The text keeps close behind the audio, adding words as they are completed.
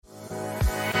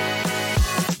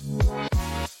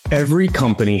Every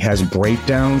company has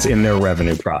breakdowns in their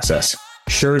revenue process.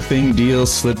 Sure thing deals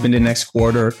slip into next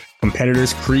quarter,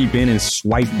 competitors creep in and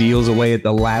swipe deals away at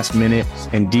the last minute,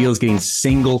 and deals getting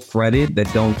single threaded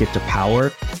that don't get to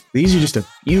power. These are just a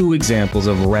few examples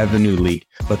of revenue leak,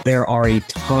 but there are a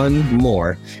ton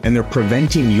more, and they're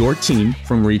preventing your team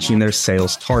from reaching their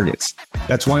sales targets.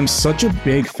 That's why I'm such a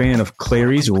big fan of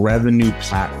Clari's revenue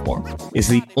platform. It's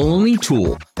the only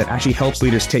tool that actually helps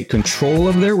leaders take control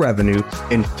of their revenue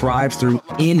and thrive through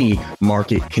any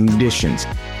market conditions,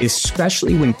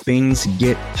 especially when things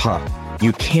get tough.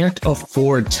 You can't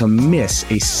afford to miss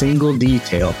a single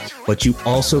detail, but you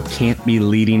also can't be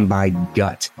leading by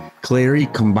gut. Clari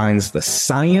combines the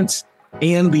science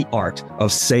and the art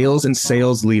of sales and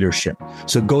sales leadership.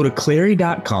 So go to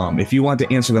Clari.com if you want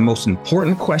to answer the most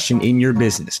important question in your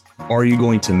business. Are you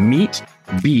going to meet,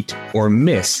 beat, or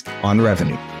miss on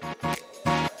revenue?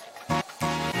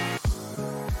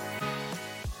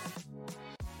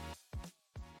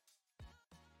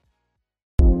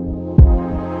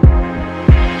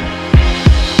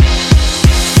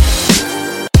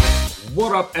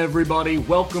 What up, everybody?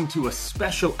 Welcome to a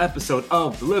special episode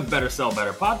of the Live Better, Sell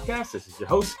Better podcast. This is your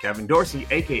host, Kevin Dorsey,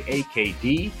 aka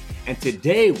KD, and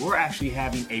today we're actually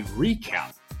having a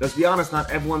recap. Let's be honest, not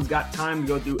everyone's got time to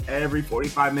go through every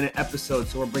 45-minute episode,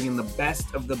 so we're bringing the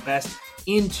best of the best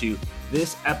into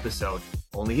this episode.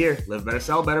 Only here, Live Better,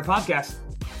 Sell Better podcast.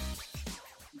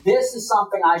 This is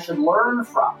something I should learn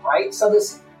from, right? So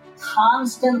this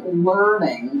constant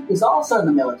learning is also in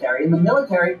the military. In the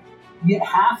military,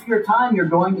 half your time you're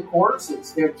going to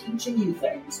courses. They're teaching you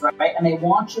things, right? And they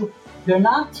want you, they're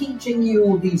not teaching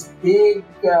you these big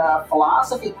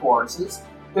philosophy courses.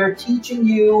 They're teaching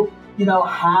you,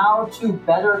 how to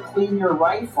better clean your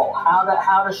rifle,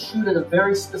 how to shoot at a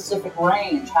very specific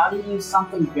range, how to use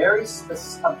something a very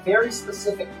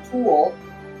specific tool.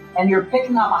 And you're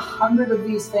picking up 100 of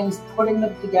these things, putting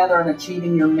them together and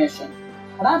achieving your mission.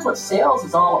 And that's what sales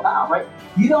is all about, right?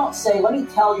 You don't say, let me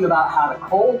tell you about how to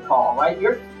cold call, right?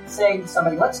 You're saying to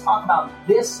somebody, let's talk about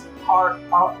this part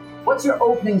of, what's your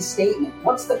opening statement?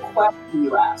 What's the question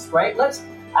you ask, right?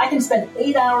 I can spend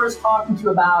 8 hours talking to you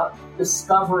about a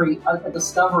discovery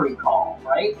call,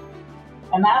 right?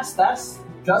 And that's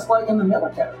just like in the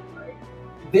military, right?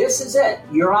 This is it.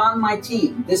 You're on my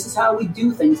team. This is how we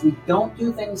do things. We don't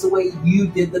do things the way you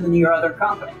did them in your other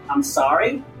company. I'm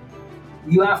sorry.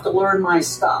 You have to learn my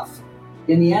stuff.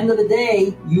 In the end of the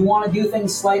day, you want to do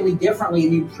things slightly differently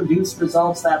and you produce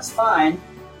results, that's fine,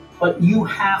 but you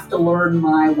have to learn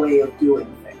my way of doing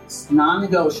things.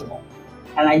 Non-negotiable.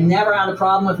 And I never had a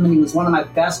problem with him, and he was one of my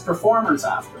best performers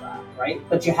after that, right?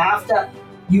 But you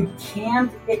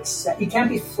can't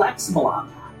be flexible on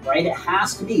that, right? It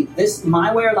has to be this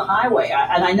my way or the highway.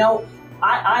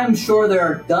 I'm sure there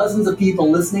are dozens of people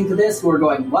listening to this who are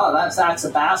going, wow, that Zach's a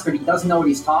bastard. He doesn't know what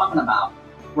he's talking about,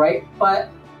 right? But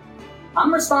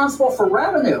I'm responsible for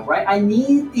revenue, right? I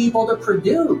need people to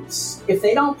produce. If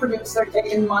they don't produce, they're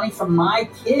taking money from my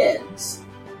kids.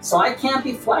 So I can't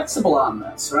be flexible on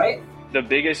this, right? The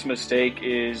biggest mistake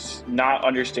is not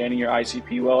understanding your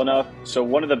ICP well enough. So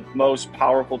one of the most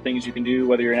powerful things you can do,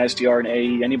 whether you're an SDR, an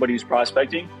AE, anybody who's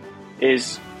prospecting,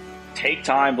 is take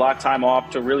time, block time off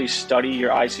to really study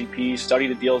your ICP, study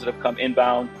the deals that have come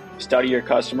inbound, study your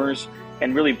customers,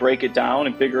 and really break it down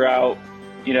and figure out,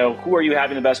 who are you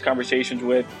having the best conversations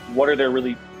with? What are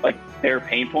their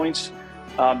pain points?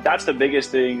 That's the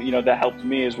biggest thing, that helped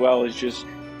me as well, is just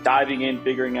diving in,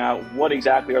 figuring out what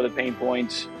exactly are the pain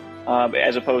points,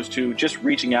 as opposed to just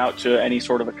reaching out to any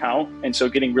sort of account. And so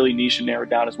getting really niche and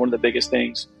narrowed down is one of the biggest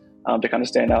things to kind of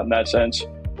stand out in that sense.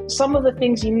 Some of the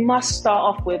things you must start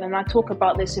off with, and I talk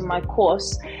about this in my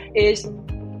course, is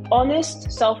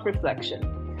honest self-reflection.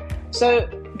 So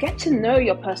get to know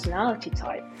your personality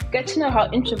type. Get to know how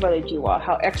introverted you are,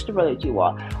 how extroverted you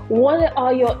are. What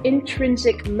are your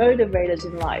intrinsic motivators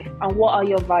in life, and what are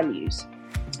your values?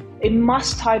 It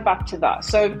must tie back to that.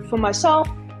 So for myself,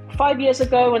 5 years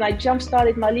ago when I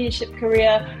jump-started my leadership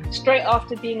career, straight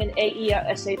after being an AE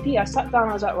at SAP, I sat down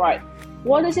and I was like, right,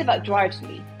 what is it that drives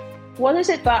me? What is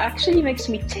it that actually makes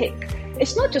me tick?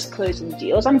 It's not just closing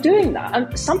deals. I'm doing that.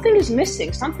 And something is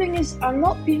missing. I'm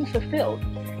not being fulfilled.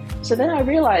 So then I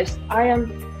realized I am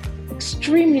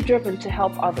extremely driven to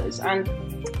help others. And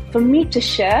for me to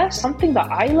share something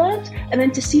that I learned and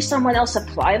then to see someone else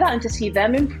apply that and to see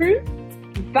them improve,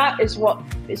 that is what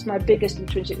is my biggest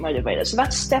intrinsic motivator. So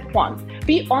that's step one.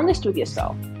 Be honest with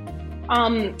yourself.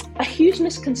 A huge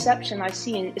misconception I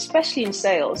see, especially in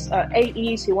sales,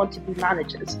 AEs who want to be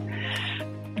managers.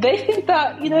 They think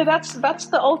that, that's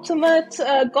the ultimate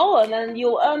goal, and then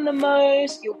you'll earn the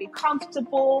most, you'll be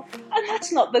comfortable, and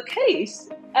that's not the case.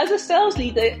 As a sales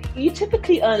leader, you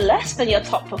typically earn less than your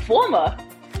top performer.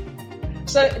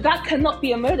 So that cannot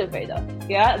be a motivator.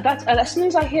 Yeah, that's as soon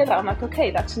as I hear that, I'm like,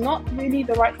 okay, that's not really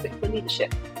the right fit for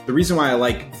leadership. The reason why I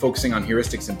like focusing on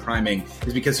heuristics and priming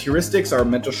is because heuristics are a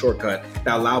mental shortcut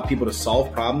that allow people to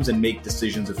solve problems and make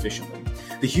decisions efficiently.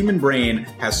 The human brain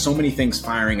has so many things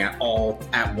firing at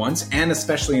once, and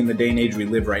especially in the day and age we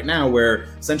live right now, where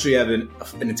essentially you have an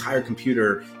entire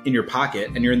computer in your pocket,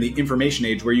 and you're in the information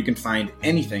age where you can find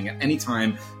anything at any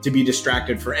time to be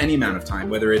distracted for any amount of time,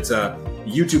 whether it's a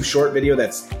YouTube short video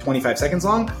that's 25 seconds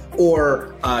long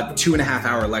or a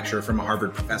 2.5-hour lecture from a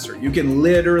Harvard professor. You can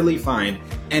literally find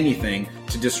anything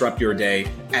to disrupt your day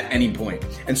at any point.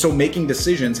 And so making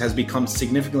decisions has become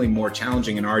significantly more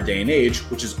challenging in our day and age,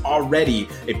 which is already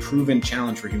a proven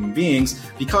challenge for human beings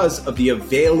because of the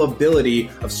availability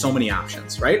of so many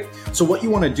options, right? So what you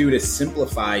want to do to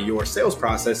simplify your sales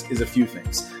process is a few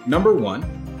things. Number one,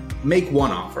 make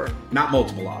one offer, not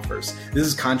multiple offers. This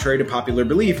is contrary to popular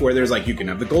belief where there's like, you can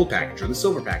have the gold package or the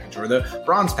silver package or the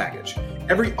bronze package.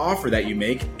 Every offer that you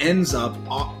make ends up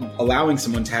allowing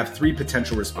someone to have 3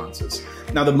 potential responses.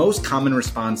 Now, the most common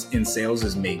response in sales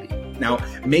is maybe. Now,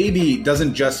 maybe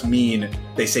doesn't just mean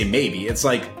they say maybe. It's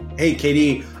like, hey,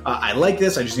 KD, I like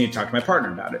this. I just need to talk to my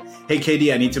partner about it. Hey,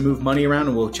 KD, I need to move money around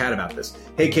and we'll chat about this.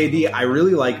 Hey, KD, I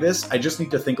really like this. I just need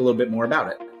to think a little bit more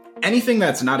about it. Anything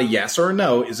that's not a yes or a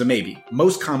no is a maybe.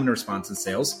 Most common response in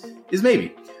sales is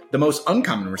maybe. The most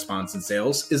uncommon response in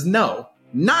sales is no,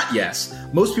 not yes.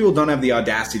 Most people don't have the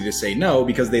audacity to say no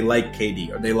because they like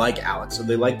KD or they like Alex or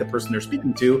they like the person they're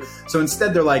speaking to. So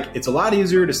instead they're like, it's a lot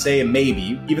easier to say a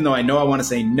maybe, even though I know I want to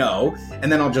say no,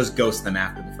 and then I'll just ghost them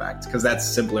after the fact because that's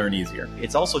simpler and easier.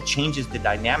 It also changes the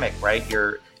dynamic, right?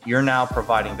 You're now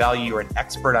providing value. You're an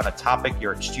expert on a topic.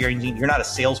 You're exchanging. You're not a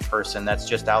salesperson that's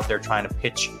just out there trying to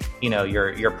pitch,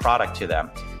 your product to them.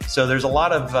 So there's a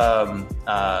lot of,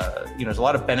 there's a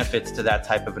lot of benefits to that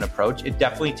type of an approach. It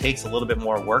definitely takes a little bit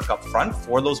more work up front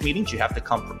for those meetings. You have to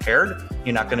come prepared.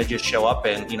 You're not going to just show up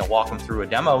and, walk them through a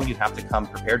demo. You have to come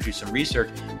prepared, do some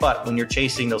research. But when you're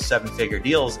chasing those 7-figure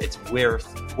deals, it's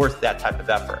worth that type of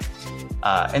effort.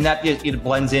 And that it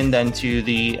blends in then to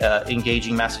the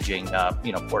engaging messaging,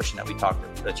 portion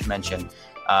that you mentioned.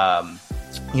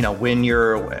 When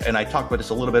you're, and I talked about this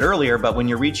a little bit earlier, but when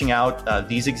you're reaching out,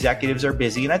 these executives are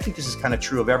busy. And I think this is kind of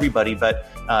true of everybody, but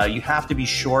you have to be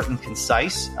short and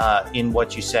concise in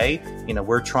what you say.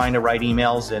 We're trying to write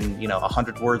emails in,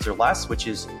 100 words or less, which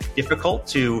is difficult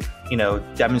to,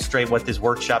 demonstrate what this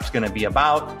workshop's going to be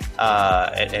about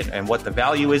and what the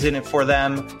value is in it for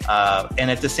them.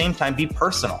 And at the same time, be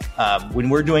personal. When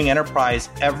we're doing enterprise,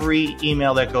 every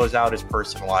email that goes out is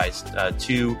personalized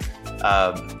to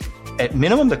at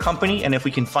minimum the company, and if we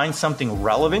can find something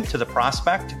relevant to the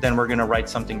prospect, then we're going to write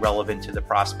something relevant to the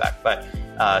prospect. But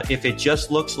if it just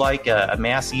looks like a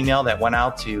mass email that went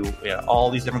out to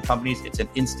all these different companies, it's an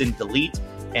instant delete.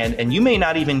 And you may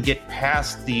not even get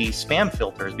past the spam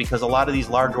filters because a lot of these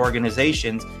large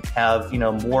organizations have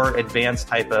more advanced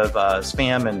type of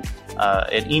spam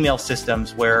and email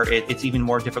systems where it's even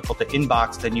more difficult to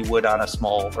inbox than you would on a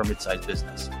small or mid-sized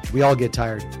business. We all get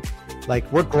tired. Like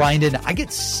we're grinding. I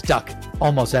get stuck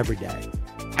almost every day.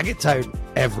 I get tired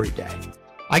every day.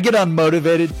 I get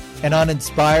unmotivated and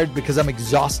uninspired because I'm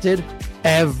exhausted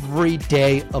every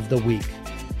day of the week.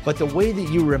 But the way that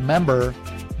you remember,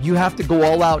 you have to go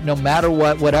all out no matter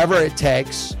what, whatever it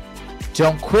takes.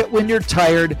 Don't quit when you're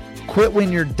tired, quit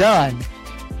when you're done.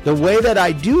 The way that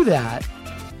I do that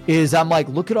is I'm like,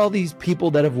 look at all these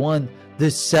people that have won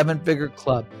this 7-figure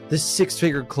club, this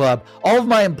 6-figure club, all of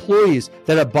my employees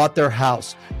that have bought their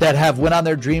house, that have went on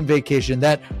their dream vacation,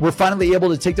 that were finally able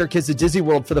to take their kids to Disney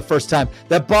World for the first time,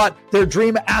 that bought their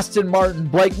dream Aston Martin,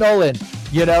 Blake Nolan,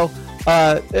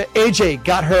 AJ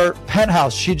got her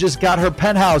penthouse. She just got her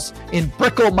penthouse in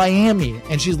Brickell, Miami,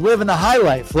 and she's living the high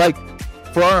life. Like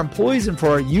for our employees and for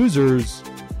our users,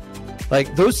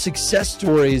 like those success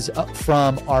stories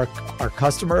from our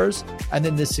customers, and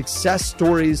then the success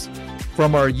stories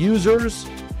from our users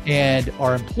and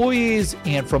our employees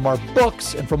and from our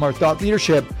books and from our thought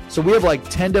leadership. So we have like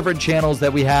 10 different channels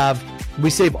that we have. We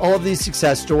save all of these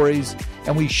success stories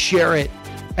and we share it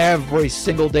every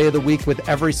single day of the week with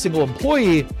every single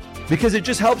employee because it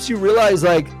just helps you realize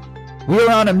like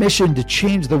we're on a mission to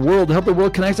change the world, to help the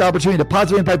world connect to opportunity, to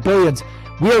positively impact billions.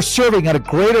 We are serving at a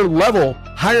greater level,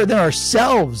 higher than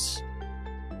ourselves.